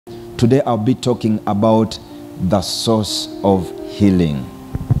Today I'll be talking about the source of healing.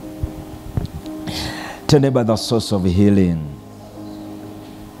 Tell me about the source of healing.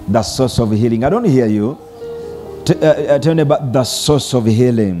 The source of healing. I don't hear you. Tell me about the source of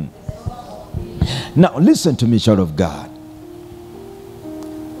healing. Now listen to me, child of God.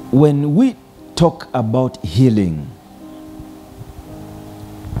 When we talk about healing,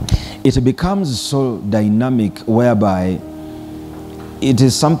 it becomes so dynamic whereby it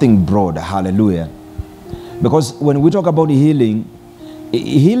is something broad. Hallelujah. Because when we talk about healing,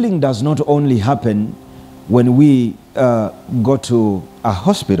 healing does not only happen when we go to a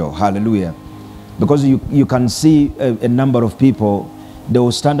hospital. Hallelujah. Because you can see a number of people, they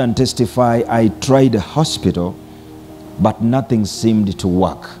will stand and testify, I tried a hospital, but nothing seemed to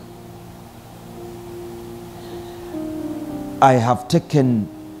work. I have taken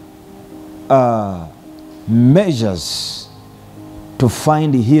measures to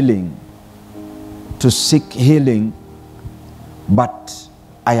find healing, to seek healing, but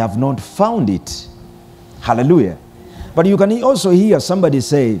I have not found it. Hallelujah. But you can also hear somebody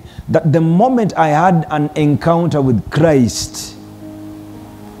say that the moment I had an encounter with Christ,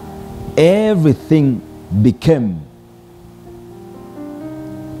 everything became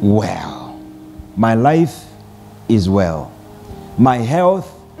well. My life is well. My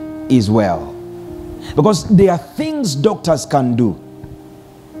health is well. Because there are things doctors can do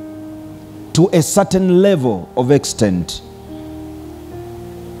to a certain level of extent.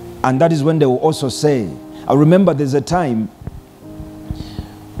 And that is when they will also say, I remember there's a time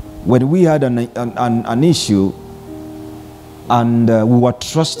when we had an issue and we were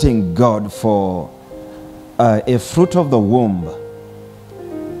trusting God for a fruit of the womb.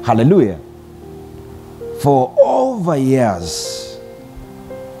 Hallelujah. For over years,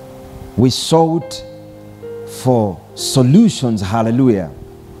 we sought for solutions. Hallelujah.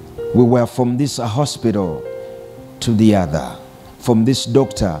 We were from this hospital to the other, from this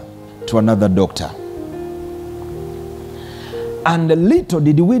doctor to another doctor. And little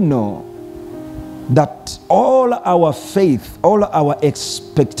did we know that all our faith, all our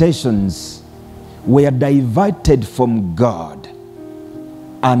expectations were diverted from God,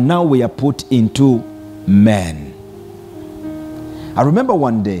 and now we are put into men. I remember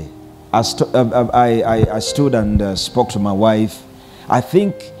one day I stood and spoke to my wife. I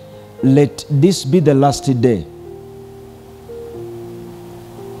think, let this be the last day.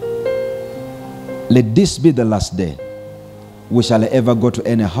 Let this be the last day we shall ever go to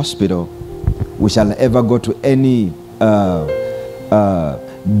any hospital. We shall ever go to any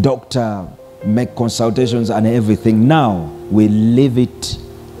doctor, make consultations and everything. Now we leave it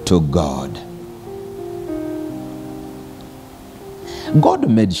to God. God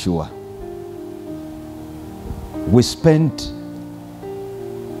made sure we spent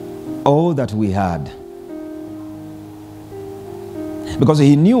all that we had, because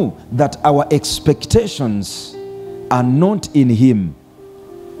he knew that our expectations are not in him,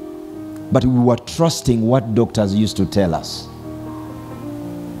 but we were trusting what doctors used to tell us.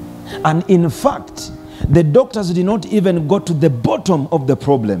 And in fact, the doctors did not even go to the bottom of the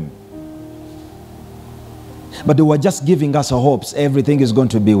problem, but they were just giving us hopes everything is going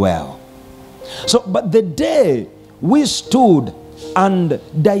to be well. So, but the day we stood and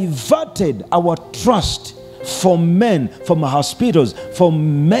diverted our trust from men, from hospitals,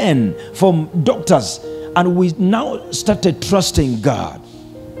 from men, from doctors, and we now started trusting God,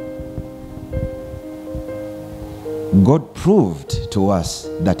 God proved to us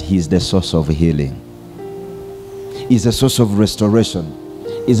that he is the source of healing. He's the source of restoration.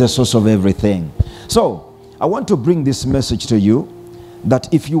 He's the source of everything. So I want to bring this message to you,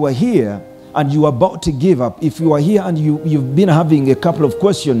 that if you are here and you are about to give up, if you are here and you've been having a couple of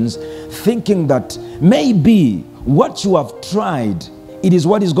questions, thinking that maybe what you have tried, it is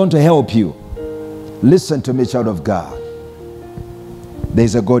what is going to help you, listen to me, child of God. There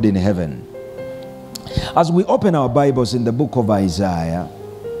is a God in heaven. As we open our Bibles in the book of Isaiah,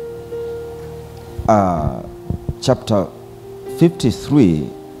 chapter 53,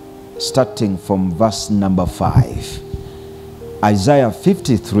 starting from verse number 5. Isaiah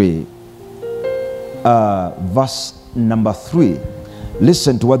 53, verse number 3.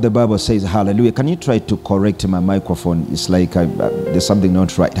 Listen to what the Bible says. Hallelujah. Can you try to correct my microphone? It's like there's something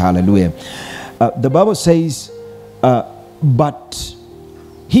not right. Hallelujah. The Bible says, but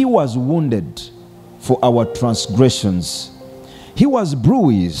he was wounded for our transgressions. He was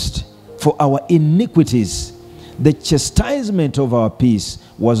bruised for our iniquities. The chastisement of our peace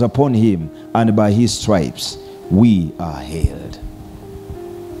was upon him, and by his stripes we are healed.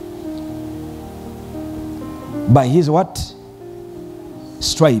 By his what?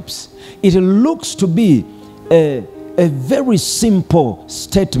 stripes. It looks to be a very simple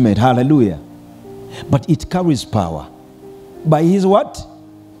statement, hallelujah, but it carries power. By his what?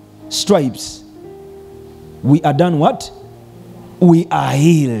 Stripes. We are done what? We are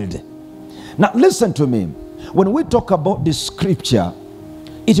healed. Now listen to me. When we talk about this scripture,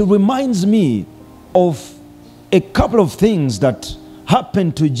 it reminds me of a couple of things that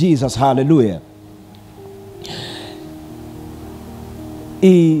happened to Jesus, hallelujah.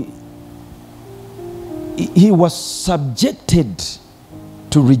 He was subjected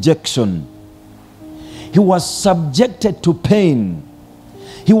to rejection. He was subjected to pain.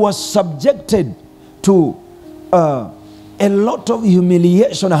 He was subjected to a lot of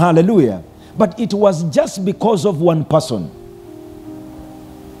humiliation, hallelujah. But it was just because of one person.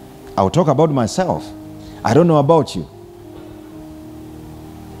 I'll talk about myself. I don't know about you.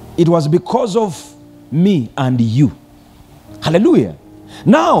 It was because of me and you. Hallelujah.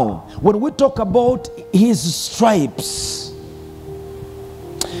 Now, when we talk about his stripes,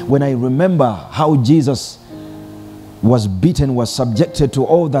 when I remember how Jesus was beaten, was subjected to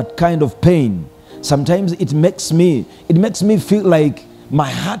all that kind of pain, sometimes it makes me feel like my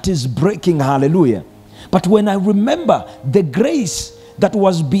heart is breaking, hallelujah. But when I remember the grace that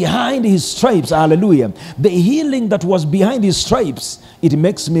was behind his stripes, hallelujah, the healing that was behind his stripes, it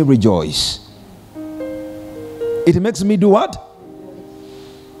makes me rejoice. It makes me do what?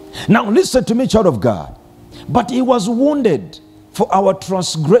 Now listen to me, child of God. But he was wounded for our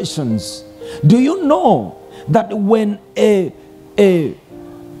transgressions. Do you know that when a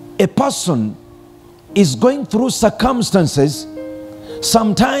person is going through circumstances,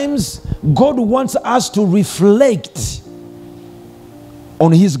 sometimes God wants us to reflect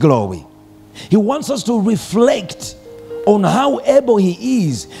on his glory. He wants us to reflect on how able he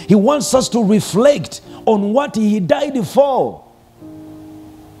is. He wants us to reflect on what he died for.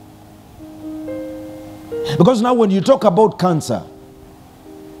 Because now when you talk about cancer,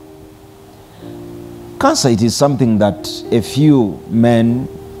 it is something that a few men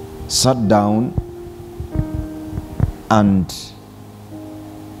sat down and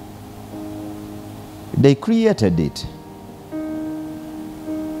they created it.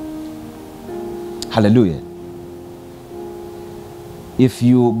 Hallelujah. If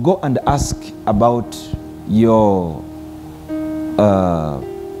you go and ask about your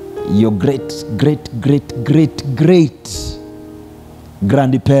great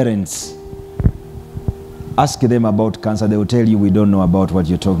grandparents, ask them about cancer, they will tell you we don't know about what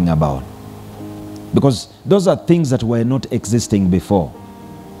you're talking about. Because those are things that were not existing before.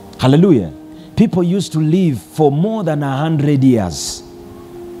 Hallelujah. People used to live for more than 100 years.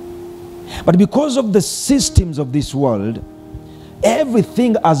 But because of the systems of this world,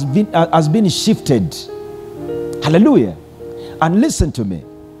 everything has been shifted. Hallelujah. And listen to me.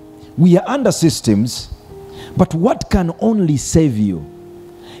 We are under systems, but what can only save you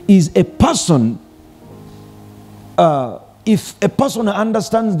is a person. If a person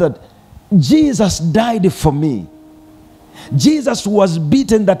understands that Jesus died for me, Jesus was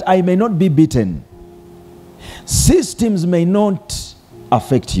beaten that I may not be beaten, systems may not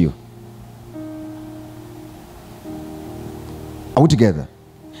affect you. Are we together?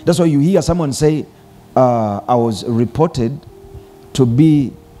 That's why you hear someone say, I was reported to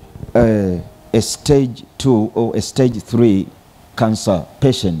be a stage 2 or a stage 3 cancer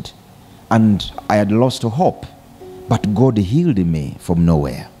patient, and I had lost hope, but God healed me from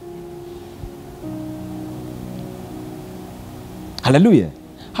nowhere. Hallelujah.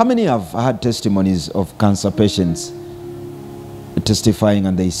 How many have had testimonies of cancer patients testifying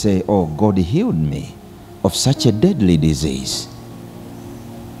and they say, oh, God healed me of such a deadly disease?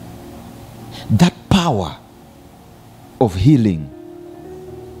 That power of healing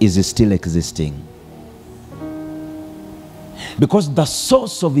is still existing. Because the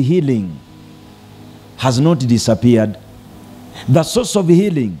source of healing has not disappeared. The source of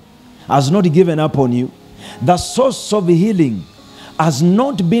healing has not given up on you. The source of healing has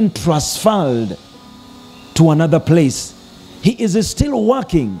not been transferred to another place. He is still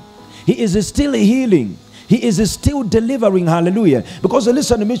working. He is still healing. He is still delivering. Hallelujah. Because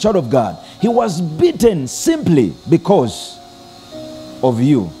listen to me, child of God. He was beaten simply because of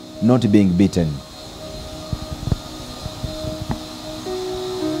you not being beaten.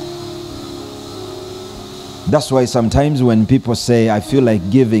 That's why sometimes when people say, I feel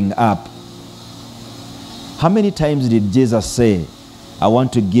like giving up, how many times did Jesus say, I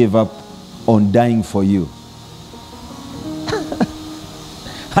want to give up on dying for you?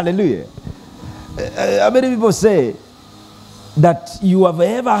 Hallelujah. How many people say that you have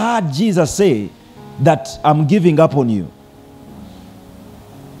ever heard Jesus say that I'm giving up on you?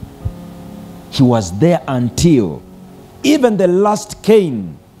 he was there until even the last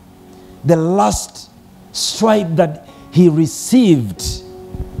cane, the last stripe that he received,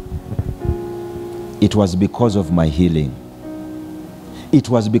 it was because of my healing. It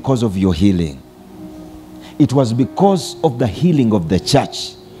was because of your healing. It was because of the healing of the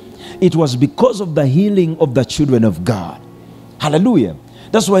church. It was because of the healing of the children of God. Hallelujah.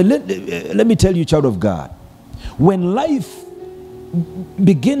 That's why let me tell you, child of God, when life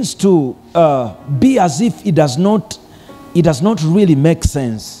begins to be as if it does not really make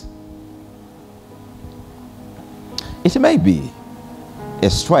sense, it may be a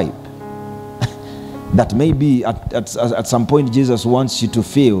stripe that maybe at some point Jesus wants you to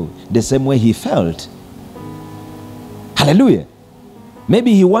feel the same way he felt. Hallelujah.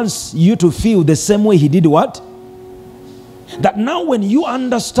 Maybe he wants you to feel the same way he did what? That now when you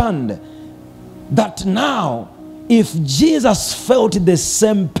understand that now if Jesus felt the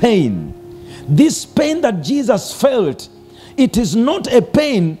same pain, this pain that Jesus felt, it is not a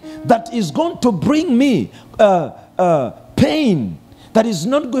pain that is going to bring me pain that is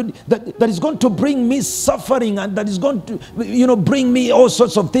not good, that is going to bring me suffering, and that is going to bring me all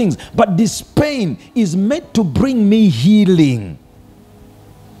sorts of things. But this pain is meant to bring me healing.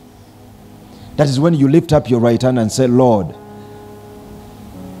 That is when you lift up your right hand and say, Lord,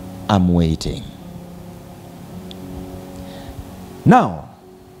 I'm waiting. Now,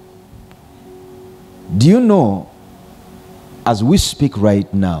 do you know, as we speak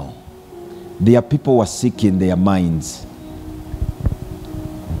right now, there are people who are sick in their minds.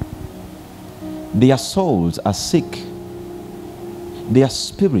 Their souls are sick. Their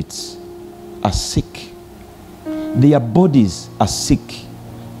spirits are sick. Their bodies are sick.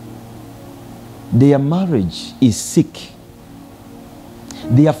 Their marriage is sick.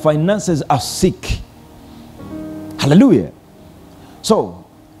 Their finances are sick. Hallelujah. So,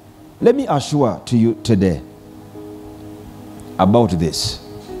 let me assure to you today about this.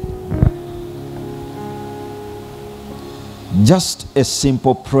 Just a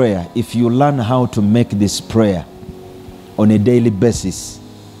simple prayer. If you learn how to make this prayer on a daily basis,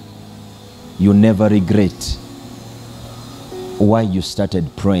 you never regret why you started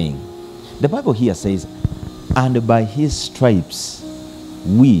praying. The Bible here says, and by his stripes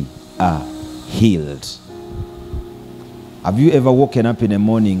we are healed. Have you ever woken up in the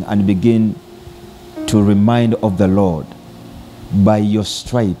morning and begin to remind of the Lord, by your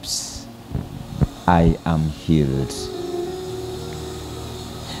stripes I am healed.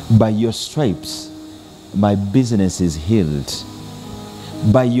 By your stripes my business is healed.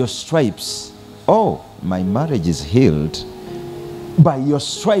 By your stripes, oh, my marriage is healed. By your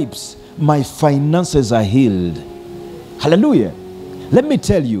stripes my finances are healed. Hallelujah. Let me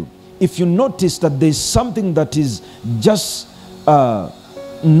tell you, if you notice that there's something that is just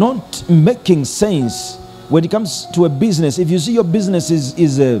not making sense when it comes to a business, if you see your business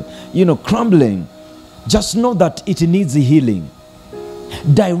is crumbling, just know that it needs healing.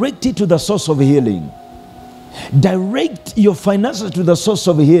 Direct it to the source of healing. Direct your finances to the source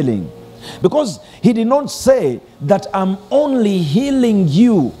of healing. Because he did not say that I'm only healing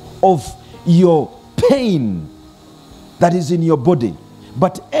you of your pain that is in your body,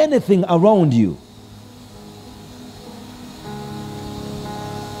 but anything around you.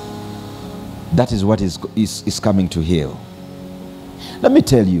 That is what is coming to heal. Let me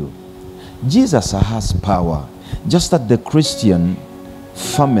tell you, Jesus has power. Just that the Christian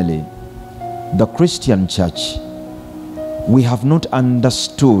family, the Christian church, we have not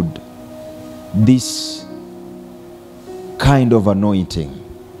understood this kind of anointing.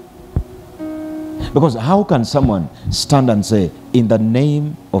 Because how can someone stand and say, in the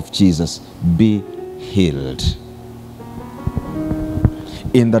name of Jesus, be healed?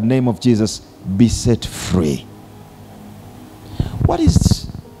 In the name of Jesus, be set free. What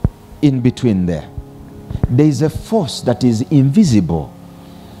is in between there? There is a force that is invisible,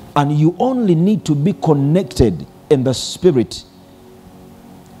 and you only need to be connected in the spirit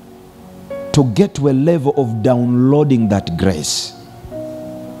to get to a level of downloading that grace.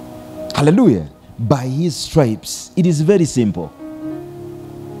 Hallelujah. By his stripes. It is very simple.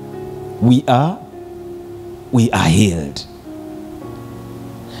 We are healed.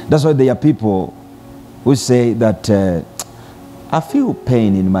 That's why there are people who say that I feel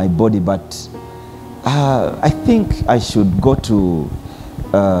pain in my body, but I think I should go to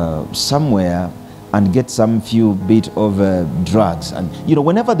somewhere and get some few bit of drugs. And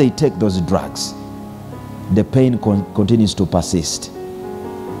whenever they take those drugs, the pain continues to persist.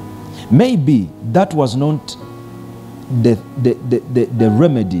 Maybe that was not the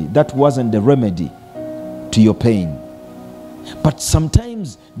remedy. That wasn't the remedy to your pain. But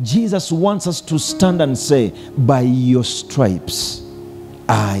sometimes Jesus wants us to stand and say, by your stripes,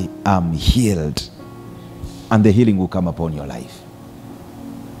 I am healed. And the healing will come upon your life.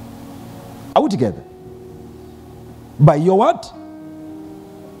 Are we together? By your what?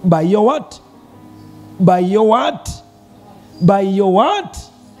 By your what? By your what? By your what?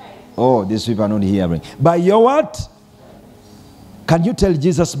 Oh, these people are not hearing. By your what? Can you tell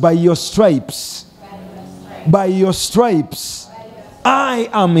Jesus, by your stripes, by your stripes, I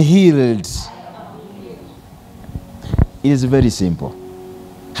am healed. It is very simple.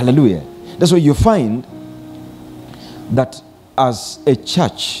 Hallelujah. That's why you find that as a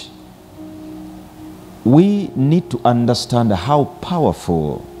church, we need to understand how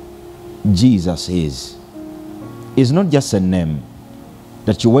powerful Jesus is. It's not just a name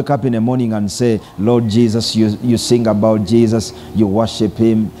that you wake up in the morning and say, Lord Jesus, you sing about Jesus, you worship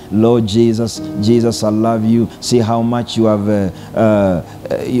him. Lord Jesus, Jesus, I love you. See how much you have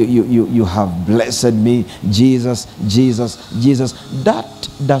you have blessed me. Jesus, Jesus, Jesus. That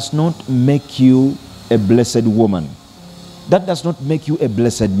does not make you a blessed woman. That does not make you a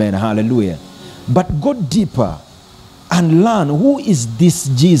blessed man. Hallelujah. But go deeper and learn, who is this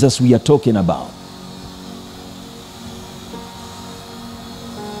Jesus we are talking about?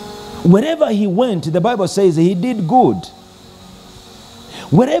 Wherever he went, the Bible says he did good.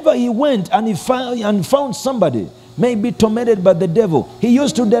 Wherever he went and he found somebody maybe tormented by the devil, he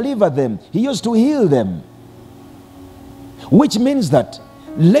used to deliver them. He used to heal them. Which means that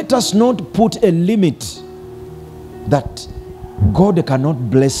let us not put a limit that God cannot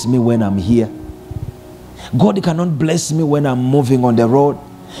bless me when I'm here. God cannot bless me when I'm moving on the road.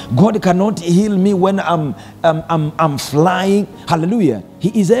 God cannot heal me when I'm flying. Hallelujah.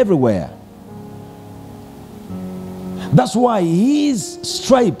 He is everywhere. That's why his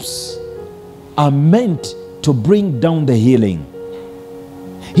stripes are meant to bring down the healing.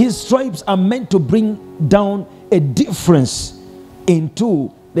 His stripes are meant to bring down a difference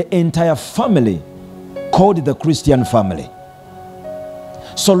into the entire family called the Christian family.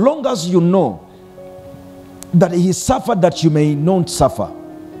 So long as you know that he suffered that you may not suffer,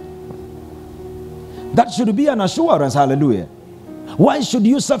 that should be an assurance. Hallelujah. Why should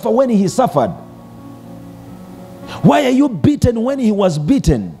you suffer when he suffered? Why are you beaten when he was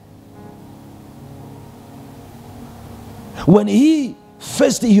beaten? When he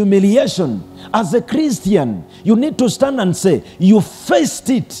faced humiliation as a Christian, you need to stand and say, you faced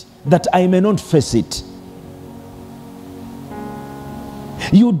it that I may not face it.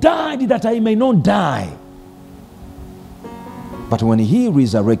 You died that I may not die. But when he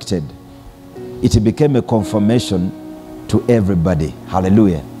resurrected, it became a confirmation to everybody.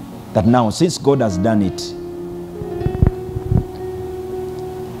 Hallelujah. That now, since God has done it,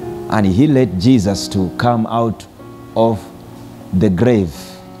 and he let Jesus to come out of the grave,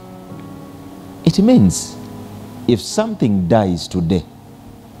 it means if something dies today,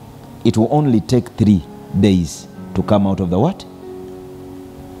 it will only take 3 days to come out of the what?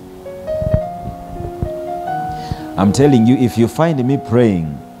 I'm telling you, if you find me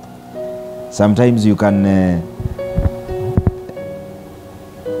praying, sometimes you can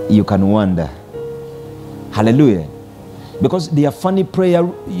wonder. Hallelujah. Because they are funny prayer,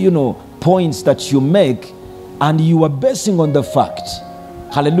 points that you make, and you are basing on the fact,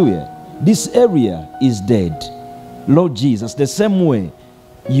 hallelujah, this area is dead. Lord Jesus, the same way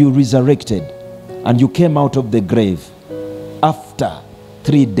you resurrected and you came out of the grave after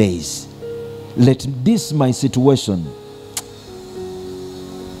 3 days, let this my situation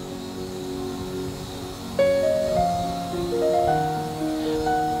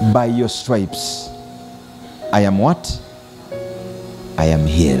by your stripes I am what? I am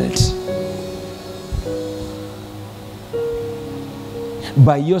healed.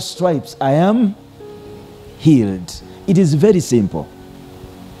 By your stripes I am healed. It is very simple.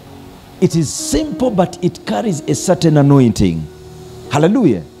 It is simple, but it carries a certain anointing.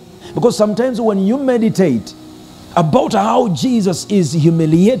 Hallelujah. Because sometimes when you meditate about how Jesus is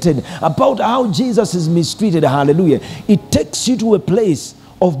humiliated, about how Jesus is mistreated, hallelujah, it takes you to a place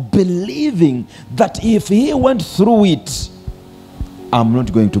of believing that if he went through it, I'm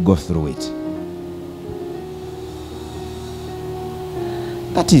not going to go through it.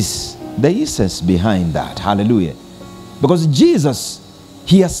 That is the essence behind that. Hallelujah. Because Jesus,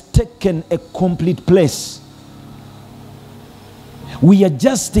 he has taken a complete place. We are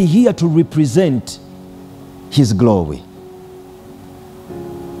just here to represent his glory.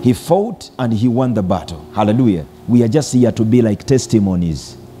 He fought and he won the battle. Hallelujah. We are just here to be like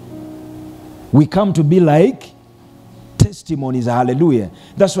testimonies. We come to be like testimonies. Hallelujah.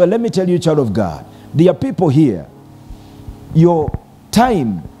 That's why, let me tell you, child of God, there are people here. Your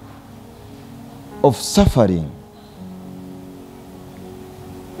time of suffering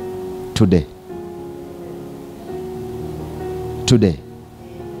today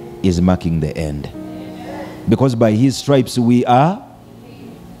is marking the end. Because by his stripes we are.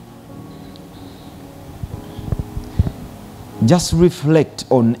 Just reflect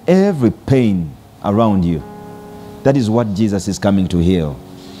on every pain around you. That is what Jesus is coming to heal.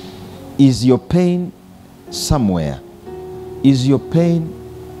 Is your pain somewhere? Is your pain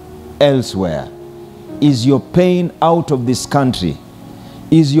elsewhere? Is your pain out of this country?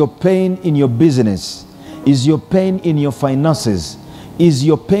 Is your pain in your business? Is your pain in your finances? Is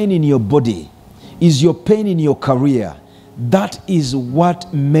your pain in your body? Is your pain in your career? That is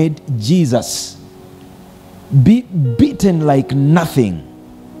what made Jesus be beaten like nothing.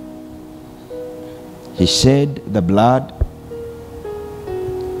 He shed the blood.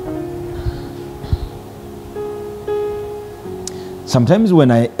 Sometimes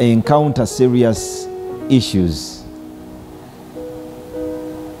when I encounter serious issues,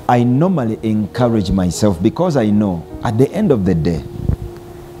 I normally encourage myself, because I know at the end of the day,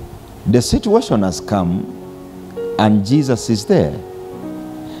 the situation has come and Jesus is there.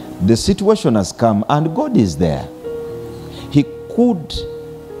 The situation has come and God is there. He could,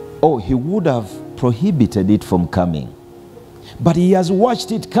 or he would have prohibited it from coming, but he has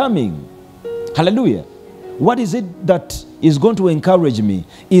watched it coming. Hallelujah. What is it that is going to encourage me?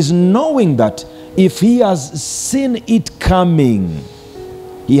 Is knowing that if he has seen it coming,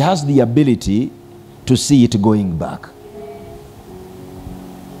 he has the ability to see it going back.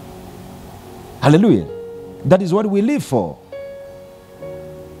 Hallelujah. That is what we live for.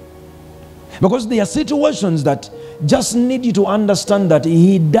 Because there are situations that just need you to understand that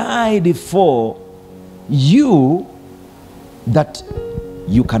he died for you, that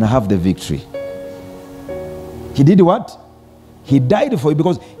you can have the victory. He did what? He died for you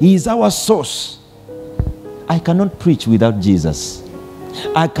because he is our source. I cannot preach without Jesus.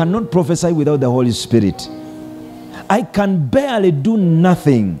 I cannot prophesy without the Holy Spirit. I can barely do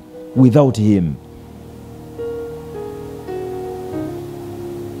nothing without him.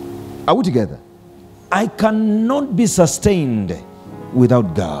 Are we together? I cannot be sustained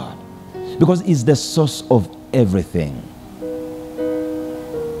without God, because he's the source of everything.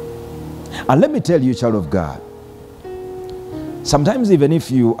 And let me tell you, child of God, sometimes even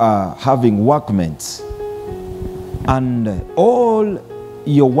if you are having workmates, and all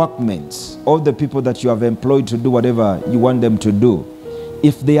your workmates, all the people that you have employed to do whatever you want them to do,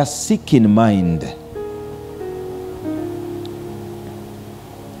 if they are sick in mind,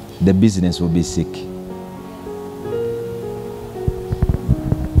 the business will be sick.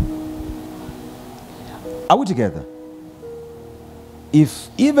 Are we together? If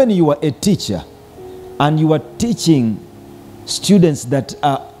even you are a teacher and you are teaching students that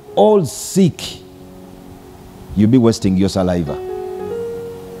are all sick, you'll be wasting your saliva.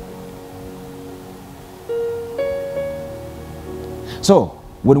 So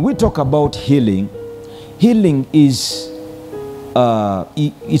when we talk about healing, healing is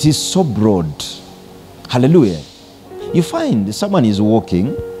it is so broad. Hallelujah. You find someone is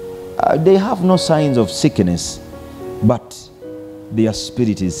walking, they have no signs of sickness, but their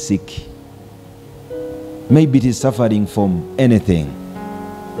spirit is sick. Maybe it is suffering from anything.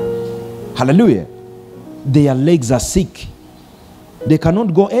 Hallelujah. Their legs are sick. They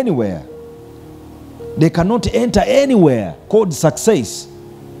cannot go anywhere. They cannot enter anywhere called success,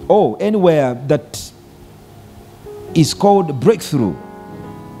 or anywhere that is called breakthrough.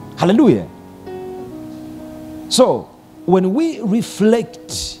 Hallelujah. So when we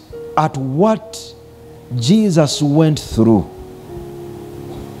reflect at what Jesus went through,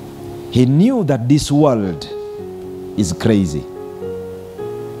 he knew that this world is crazy.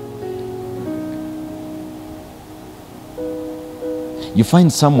 You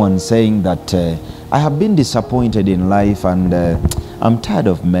find someone saying that I have been disappointed in life, and I'm tired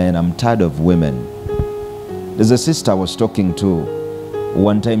of men, I'm tired of women. There's a sister I was talking to.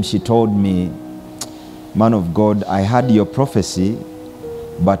 One time she told me, man of God, I had your prophecy,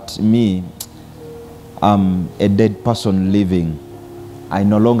 but me, I'm a dead person living. I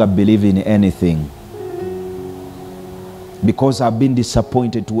no longer believe in anything, because I've been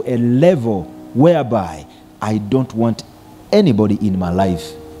disappointed to a level whereby I don't want anybody in my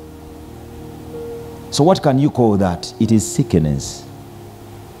life. So what can you call that? It is sickness.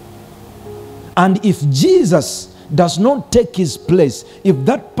 And if Jesus does not take his place, if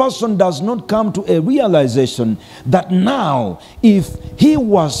that person does not come to a realization that now, if he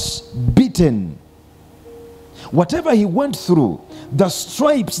was beaten, whatever he went through, the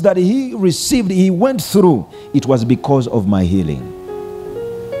stripes that he received, he went through, it was because of my healing.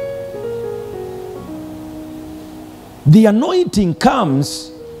 The anointing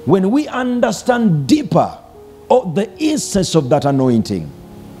comes when we understand deeper or the essence of that anointing.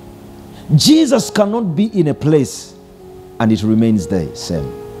 Jesus cannot be in a place and it remains the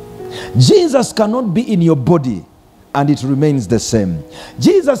same. Jesus cannot be in your body and it remains the same.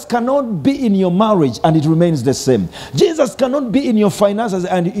 Jesus cannot be in your marriage and it remains the same. Jesus cannot be in your finances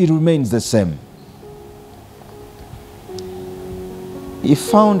and it remains the same. He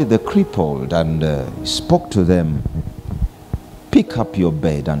found the crippled and spoke to them, pick up your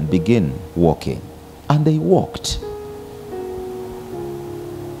bed and begin walking. And they walked.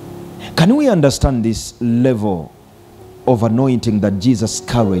 Can we understand this level of anointing that Jesus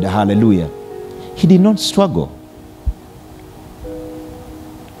carried? Hallelujah. He did not struggle.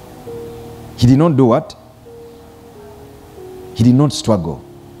 He did not do what? He did not struggle.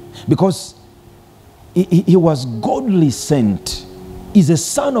 Because he was godly sent. He's a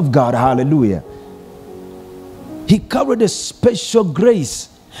son of God. Hallelujah. He carried a special grace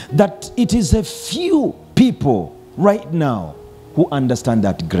that it is a few people right now who understand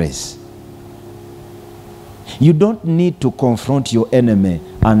that grace. You don't need to confront your enemy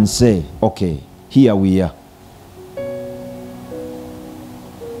and say, okay, here we are.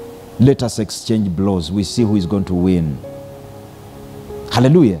 Let us exchange blows. We see who is going to win.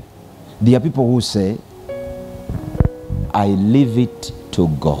 Hallelujah. There are people who say, I leave it to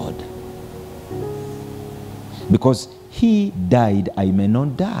God. Because he died, I may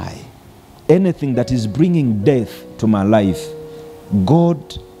not die. Anything that is bringing death to my life,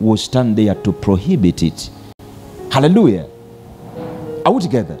 God will stand there to prohibit it. Hallelujah. Are we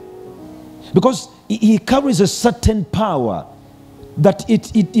together? Because he carries a certain power that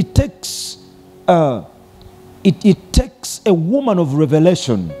it takes a woman of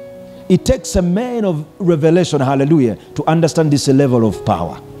revelation. It takes a man of revelation, hallelujah, to understand this level of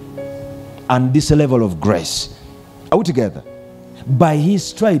power and this level of grace. Are we together? By his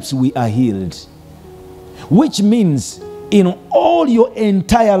stripes we are healed. Which means in all your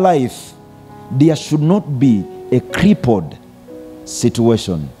entire life, there should not be a crippled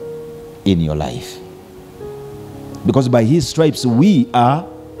situation in your life. Because by his stripes we are.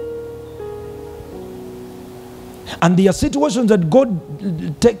 And there are situations that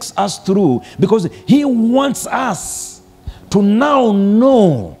God takes us through because he wants us to now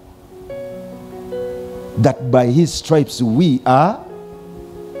know that by his stripes we are.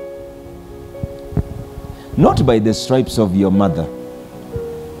 Not by the stripes of your mother,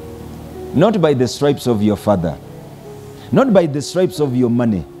 not by the stripes of your father, not by the stripes of your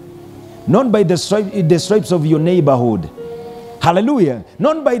money, not by the stripes of your neighborhood. Hallelujah.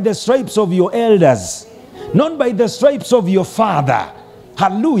 Not by the stripes of your elders, not by the stripes of your father.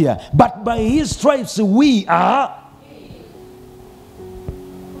 Hallelujah. But by his stripes we are.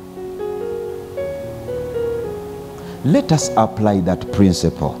 Let us apply that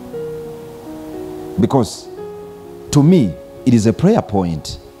principle. Because to me, it is a prayer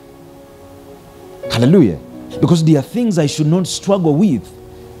point. Hallelujah. Because there are things I should not struggle with.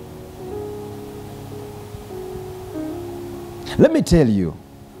 Let me tell you,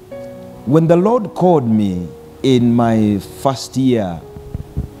 when the Lord called me in my first year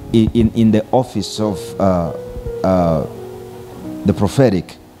in the office of the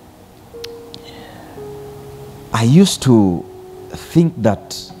prophetic, I used to think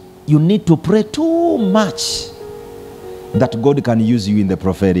that you need to pray too much that God can use you in the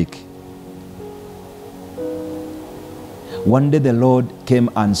prophetic. One day the Lord came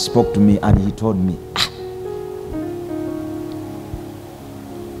and spoke to me and he told me,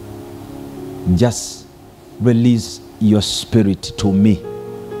 just release your spirit to me.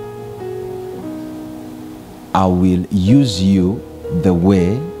 I will use you the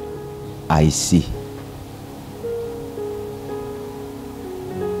way I see.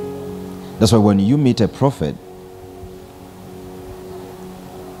 That's why when you meet a prophet,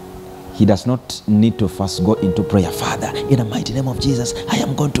 he does not need to first go into prayer. Father, in the mighty name of Jesus, I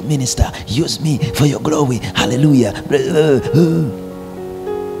am going to minister. Use me for your glory. Hallelujah.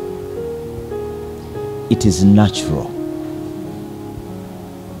 It is natural.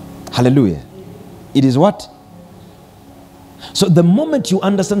 Hallelujah. It is what? So the moment you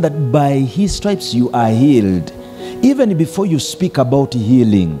understand that by his stripes you are healed, even before you speak about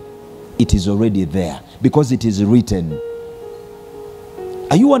healing, it is already there because it is written.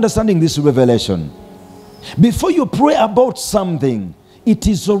 Are you understanding this revelation? Before you pray about something, it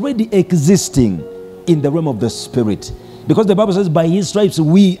is already existing in the realm of the spirit. Because the Bible says, by his stripes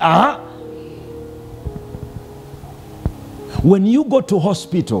we are. When you go to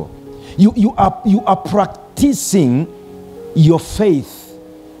hospital, you are practicing your faith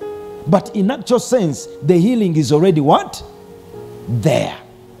But in actual sense, the healing is already what? There.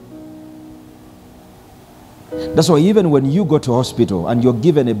 That's why even when you go to hospital and you're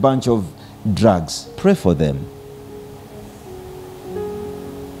given a bunch of drugs, pray for them.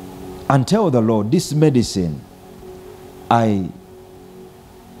 And tell the Lord, this medicine, I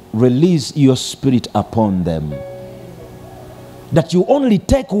release your spirit upon them. That you only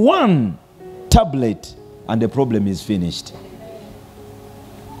take one tablet and the problem is finished.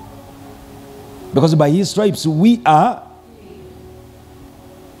 Because by his stripes we are.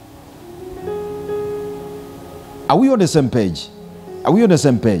 Are we on the same page? Are we on the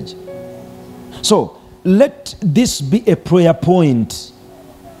same page? So let this be a prayer point.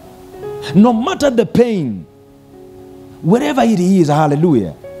 No matter the pain, wherever it is,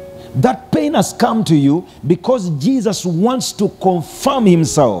 hallelujah, that pain has come to you because Jesus wants to confirm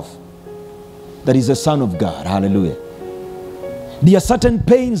himself that he's the Son of God. Hallelujah. There are certain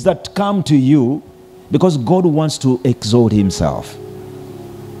pains that come to you because God wants to exalt himself.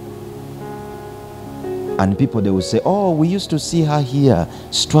 And people, they will say, oh, we used to see her here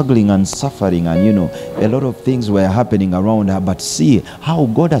struggling and suffering, and you know, a lot of things were happening around her, but see how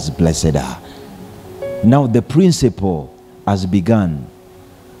God has blessed her. Now the principle has begun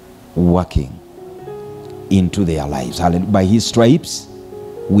working into their lives. By his stripes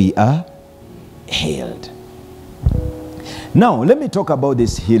we are healed. Now let me talk about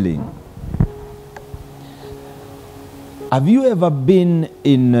this healing. Have you ever been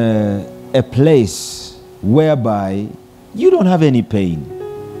in a place whereby you don't have any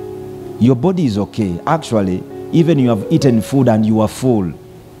pain? Your body is okay. Actually, even you have eaten food and you are full.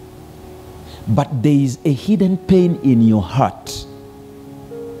 But there is a hidden pain in your heart.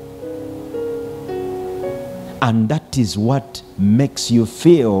 And that is what makes you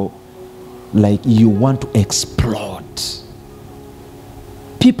feel like you want to explode.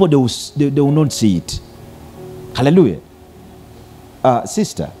 People, they will not see it. Hallelujah.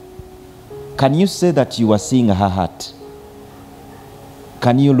 Sister, can you say that you are seeing her heart?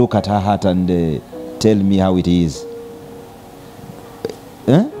 Can you look at her heart and tell me how it is?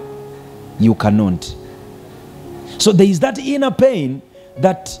 You cannot. So there is that inner pain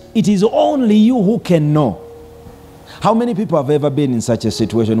that it is only you who can know. How many people have ever been in such a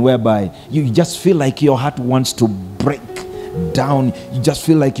situation whereby you just feel like your heart wants to break down? You just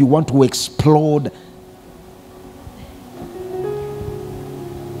feel like you want to explode.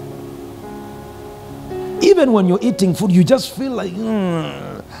 Even when you're eating food, you just feel like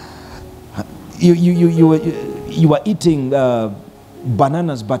you are eating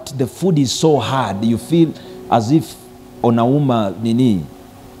bananas, but the food is so hard. You feel as if onauma nini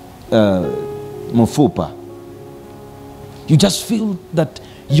mufupa. You just feel that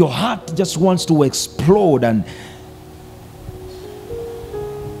your heart just wants to explode. And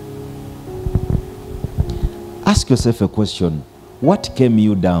ask yourself a question: what came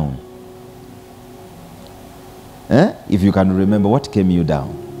you down? If you can remember, what came you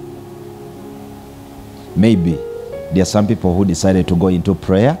down? Maybe there are some people who decided to go into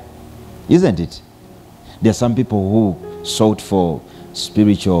prayer, isn't it? There are some people who sought for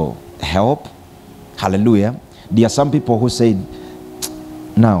spiritual help. Hallelujah. There are some people who said,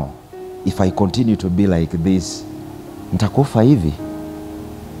 now, if I continue to be like this, nitakufa hivi.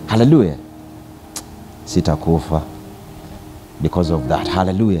 Hallelujah. Sitakufa. Because of that.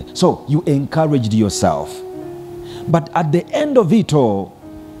 Hallelujah. So you encouraged yourself. But at the end of it all,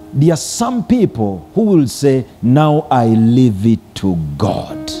 there are some people who will say, now I leave it to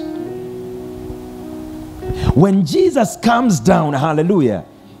God. When Jesus comes down, hallelujah,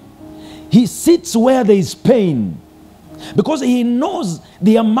 he sits where there is pain, because he knows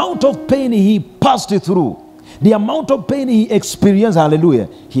the amount of pain he passed through, the amount of pain he experienced, hallelujah.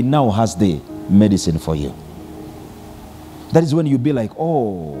 He now has the medicine for you. That is when you be like,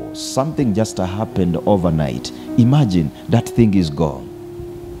 oh, something just happened overnight. Imagine that thing is gone.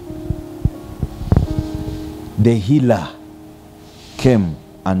 The healer came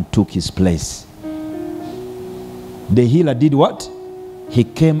and took his place. The healer did what? He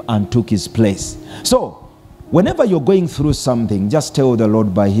came and took his place. So, whenever you're going through something, just tell the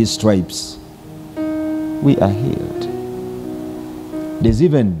Lord, by his stripes, we are healed. There's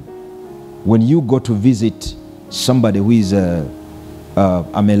even, when you go to visit somebody who is a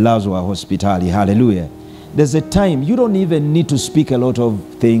melazo or hospitali, hallelujah, there's a time you don't even need to speak a lot of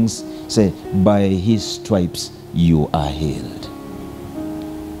things. Say, by his stripes you are healed.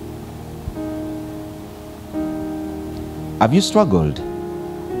 Have you struggled?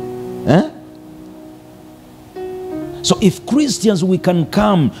 So if Christians, we can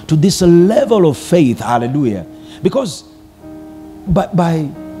come to this level of faith, hallelujah, because by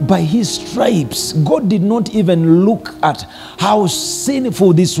by his stripes. God did not even look at how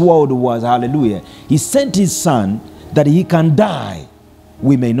sinful this world was. Hallelujah. He sent his son that he can die.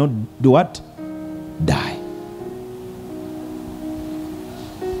 We may not do what? Die.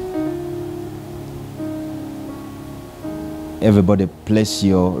 Everybody place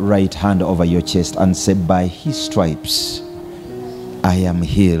your right hand over your chest and say, by his stripes I am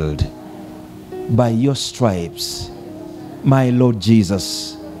healed. By your stripes, my Lord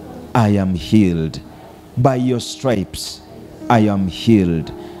Jesus, I am healed. By your stripes, I am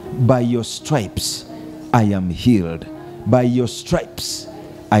healed. By your stripes, I am healed. By your stripes,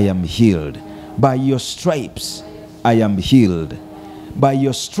 I am healed. By your stripes, I am healed. By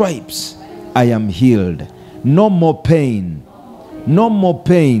your stripes, I am healed. No more pain. No more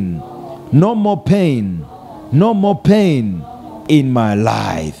pain. No more pain. No more pain in my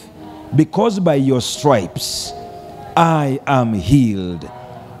life. Because by your stripes, I am healed.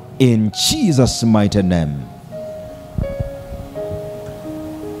 In Jesus' mighty name.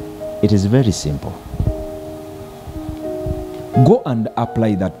 It is very simple. Go and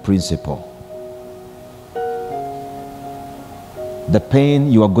apply that principle. The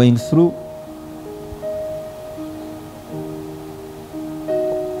pain you are going through,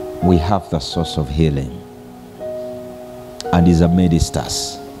 we have the source of healing. And he's amidst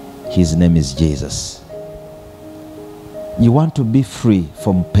us. His name is Jesus. You want to be free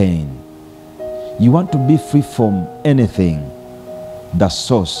from pain. You want to be free from anything. The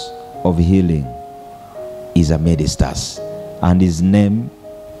source of healing is amidst us. And his name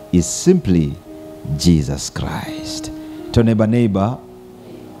is simply Jesus Christ. To neighbor,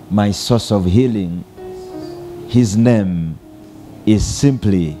 my source of healing, his name is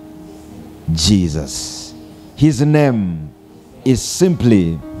simply Jesus. His name is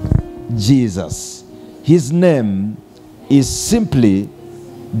simply Jesus. His name is simply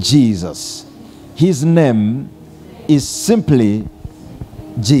Jesus. His name is simply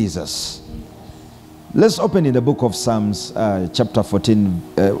Jesus. Let's open in the book of Psalms, chapter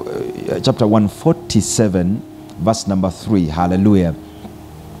 147, verse number 3. Hallelujah.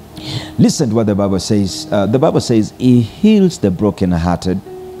 Listen to what the Bible says. The Bible says, he heals the brokenhearted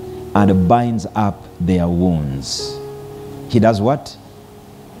and binds up their wounds. He does what?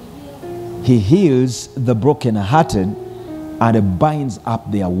 He heals the brokenhearted and binds up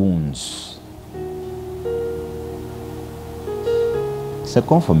their wounds. It's a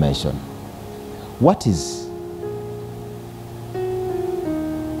confirmation. What is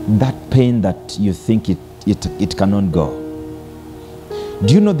that pain that you think it cannot go?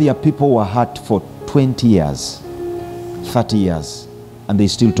 Do you know there are people who are hurt for 20 years, 30 years, and they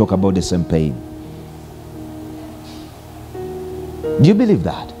still talk about the same pain? Do you believe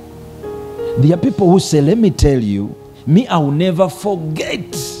that? There are people who say, let me tell you, me, I will never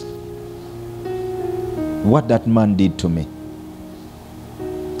forget what that man did to me.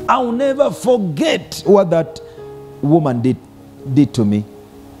 I will never forget what that woman did to me.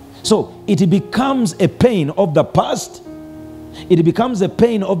 So it becomes a pain of the past, it becomes a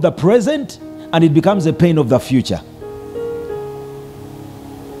pain of the present, and it becomes a pain of the future.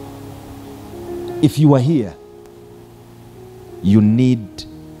 If you are here, you need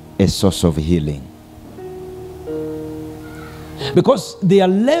a source of healing. Because there are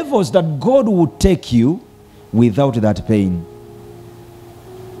levels that God will take you without that pain.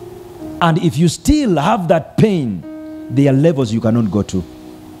 And if you still have that pain, there are levels you cannot go to.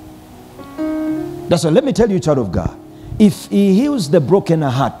 That's why, let me tell you, child of God, if he heals the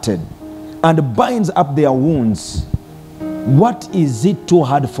brokenhearted and binds up their wounds, what is it too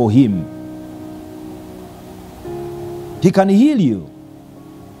hard for him? He can heal you.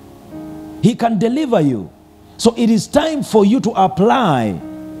 He can deliver you. So it is time for you to apply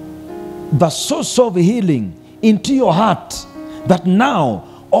the source of healing into your heart, that now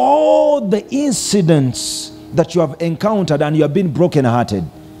all the incidents that you have encountered and you have been brokenhearted,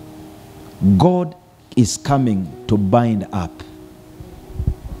 God is coming to bind up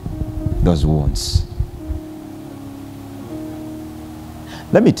those wounds.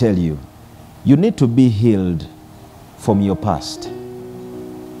 Let me tell you, you need to be healed from your past.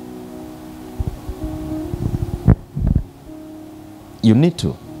 You need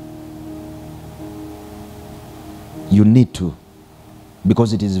to. You need to.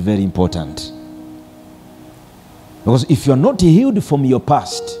 Because it is very important. Because if you are not healed from your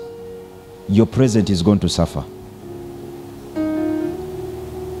past, your present is going to suffer.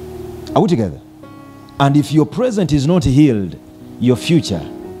 Are we together? And if your present is not healed, your future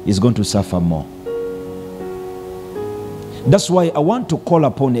is going to suffer more. That's why I want to call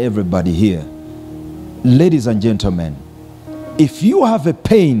upon everybody here. Ladies and gentlemen, If you have a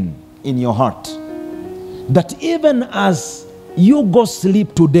pain in your heart, that even as you go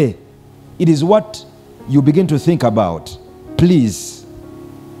sleep today, it is what you begin to think about, please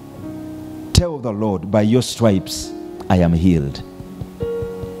tell the Lord, by your stripes I am healed.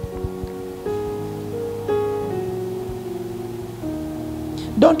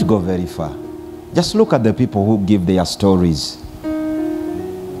 Don't go very far. Just look at the people who give their stories.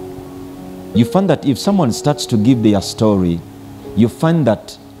 You find that if someone starts to give their story, you find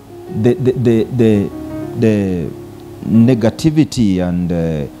that the negativity and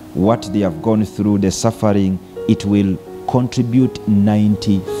what they have gone through, the suffering, it will contribute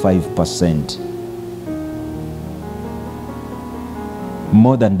 95%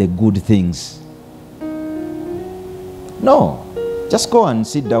 more than the good things. No, just go and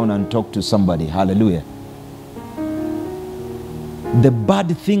sit down and talk to somebody. Hallelujah. The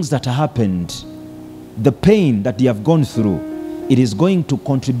bad things that happened, the pain that they have gone through, it is going to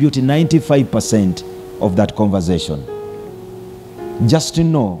contribute 95% of that conversation. Just to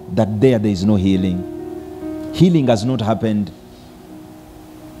know that there is no healing. Healing has not happened.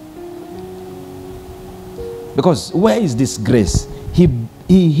 Because where is this grace? He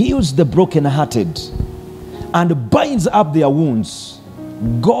heals the brokenhearted and binds up their wounds.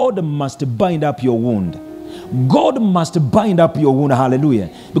 God must bind up your wound. God must bind up your wound. Hallelujah.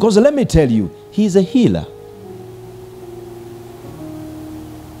 Because let me tell you, He is a healer.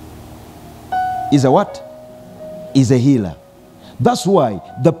 Is a what? Is a healer. That's why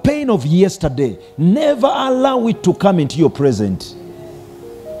the pain of yesterday, never allow it to come into your present.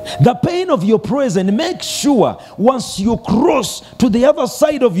 The pain of your present, make sure once you cross to the other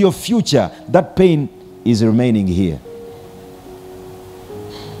side of your future, that pain is remaining here.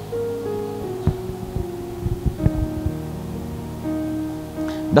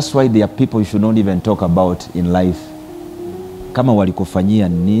 That's why there are people you should not even talk about in life. Kama walikufanyia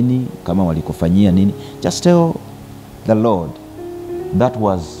nini, kama walikufanyia nini, just tell the Lord, that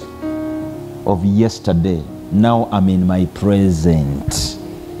was of yesterday. Now I'm in my present.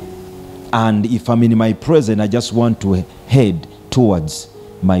 And if I'm in my present, I just want to head towards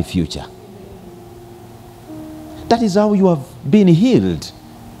my future. That is how you have been healed.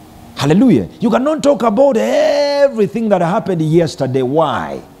 Hallelujah. You cannot talk about everything that happened yesterday.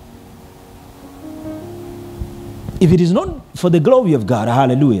 Why? If it is not for the glory of God,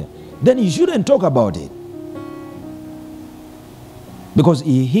 hallelujah, then you shouldn't talk about it. Because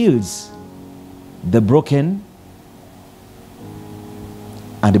He heals the broken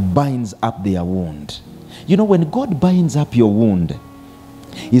and binds up their wound. You know, when God binds up your wound,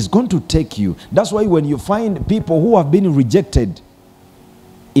 He's going to take you. That's why when you find people who have been rejected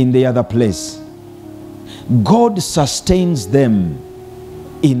in the other place, God sustains them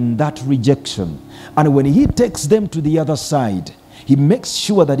in that rejection. And when He takes them to the other side, He makes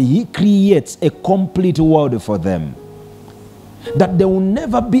sure that He creates a complete world for them. That there will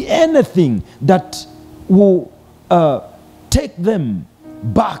never be anything that will take them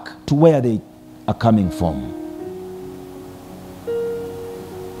back to where they are coming from.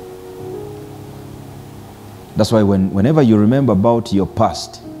 That's why whenever you remember about your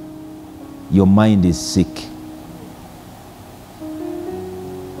past, your mind is sick.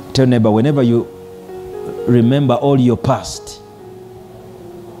 Tell neighbor, whenever you remember all your past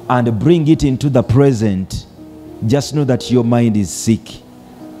and bring it into the present, just know that your mind is sick.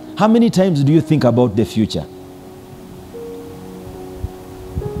 How many times do you think about the future?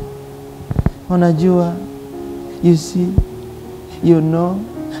 Onajua, you see, you know,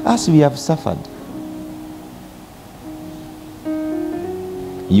 as we have suffered.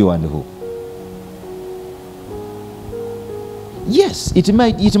 You and who? Yes, it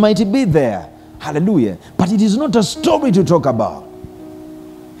might be there. Hallelujah. But it is not a story to talk about.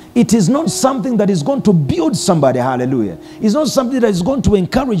 It is not something that is going to build somebody. Hallelujah. It's not something that is going to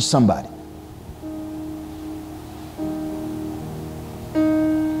encourage somebody.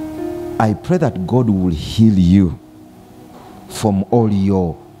 I pray that God will heal you from all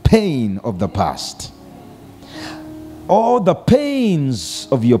your pain of the past. All the pains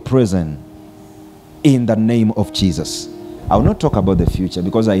of your present, in the name of Jesus. I will not talk about the future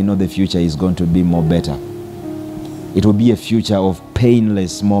because I know the future is going to be more better. It will be a future of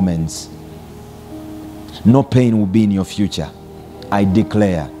painless moments. No pain will be in your future, I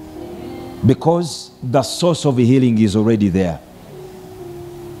declare. Because the source of healing is already there.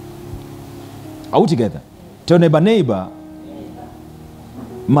 Are we together? Tell neighbor,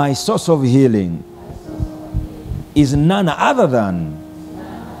 my source of healing is none other than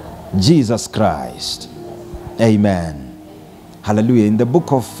Jesus Christ. Amen. Hallelujah. In the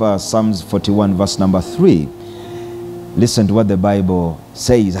book of Psalms 41 verse number 3, Listen to what the Bible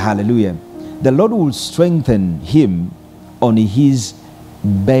says. Hallelujah. The Lord will strengthen him on his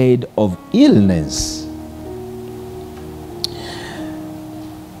bed of illness.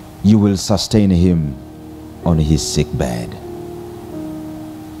 You will sustain him on his sick bed.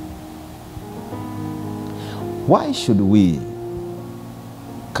 Why should we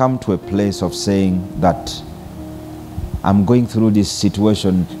come to a place of saying that I'm going through this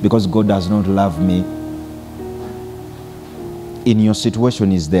situation because God does not love me? In your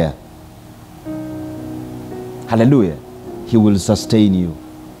situation is there. Hallelujah. He will sustain you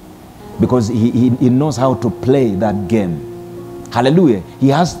because he knows how to play that game. Hallelujah. He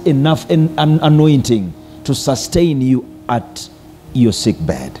has enough anointing to sustain you at your sick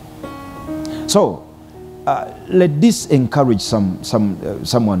bed. So let this encourage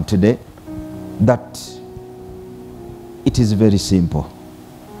someone today that it is very simple.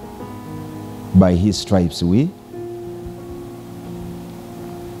 By his stripes we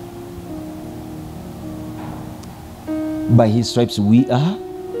by his stripes we are.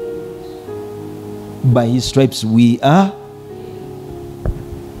 By his stripes we are.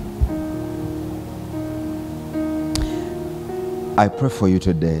 I pray for you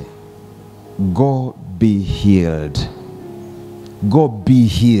today. Go be healed. Go be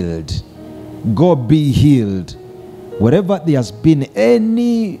healed. Go be healed. Wherever there has been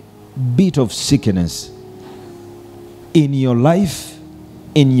any bit of sickness in your life,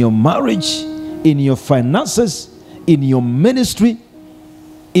 in your marriage, in your finances, in your ministry,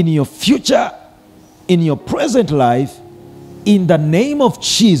 in your future, in your present life, in the name of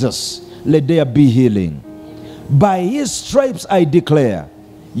Jesus, let there be healing. By his stripes I declare,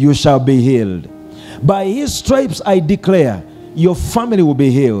 you shall be healed. By his stripes I declare, your family will be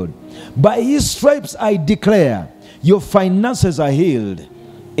healed. By his stripes I declare, your finances are healed.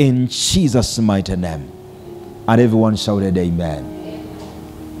 In Jesus' mighty name. And everyone shouted amen.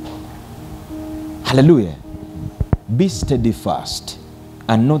 Hallelujah. Be steadfast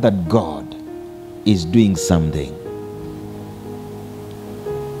and know that God is doing something.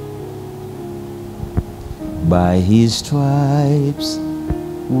 By his stripes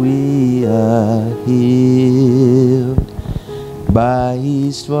we are healed. By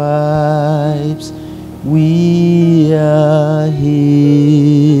his stripes we are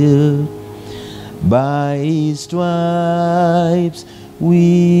healed. By his stripes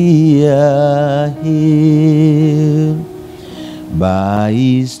we are healed. By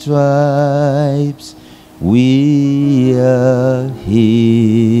his stripes we are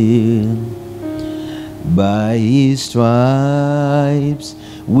healed. By his stripes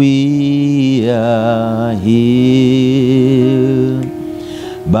we are healed.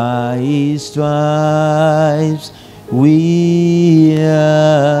 By his stripes we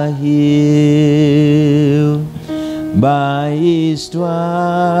are healed. By his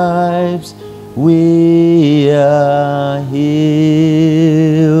stripes we are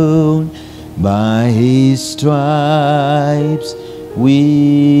healed. By his stripes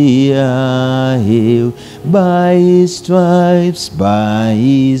we are healed. By his stripes, by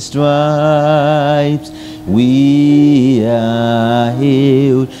his stripes we are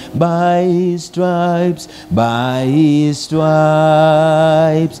healed. By his stripes, by his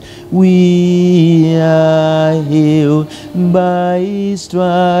stripes we are healed. By his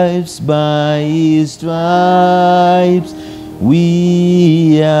stripes, by his stripes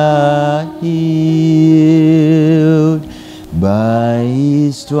we are healed. By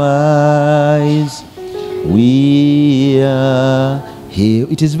his stripes we are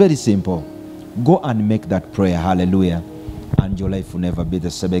healed. It is very simple. Go and make that prayer. Hallelujah. And your life will never be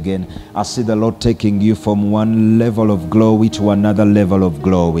the same again. I see the Lord taking you from one level of glory to another level of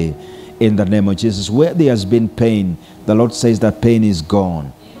glory. In the name of Jesus. Where there has been pain, the Lord says that pain is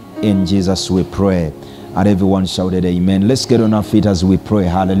gone. In Jesus we pray. And everyone shouted amen. Let's get on our feet as we pray.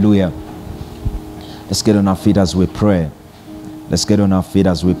 Hallelujah. Let's get on our feet as we pray. Let's get on our feet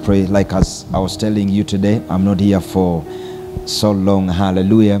as we pray. Like as I was telling you today, I'm not here for so long.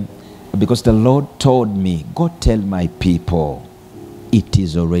 Hallelujah. Because the Lord told me, go tell my people, it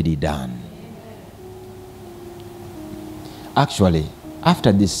is already done. Actually,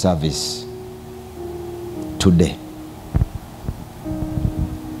 after this service today,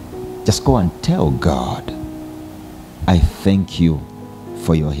 just go and tell God, I thank you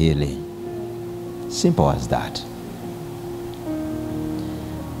for your healing. Simple as that.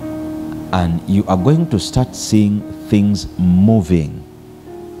 And you are going to start seeing things moving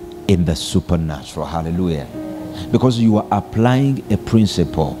in the supernatural. Hallelujah. Because you are applying a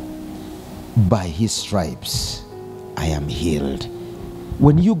principle. By his stripes I am healed.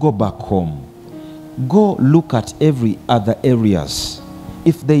 When you go back home, Go look at every other areas.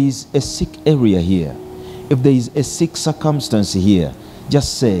 If there is a sick area here, if there is a sick circumstance here,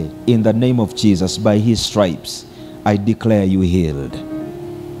 just say, in the name of Jesus, by his stripes, I declare you healed.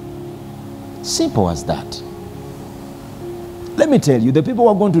 Simple as that. Let me tell you, the people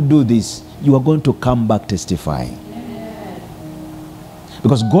who are going to do this, you are going to come back testifying.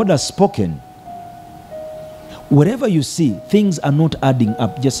 Because God has spoken. Wherever you see things are not adding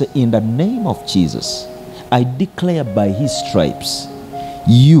up, just say, in the name of Jesus, I declare by his stripes,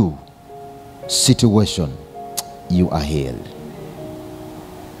 you situation, you are healed.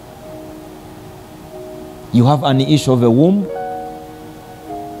 You have an issue of a womb,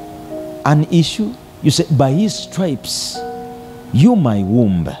 an issue, you say, by his stripes, you my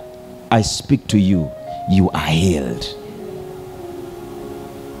womb, I speak to you, you are healed.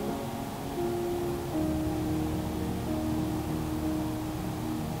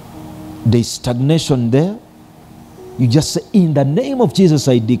 There's stagnation there. You just say, in the name of Jesus,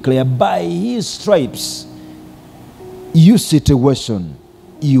 I declare by his stripes, you situation,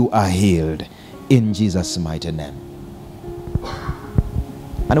 you are healed in Jesus' mighty name.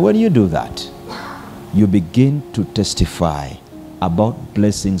 And when you do that, you begin to testify about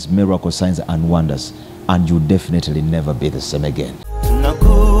blessings, miracles, signs, and wonders, and you definitely never be the same again.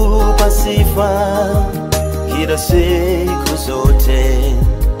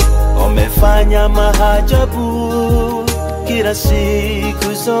 Umefanya mahajabu kila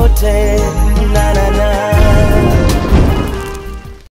siku zote, na na na.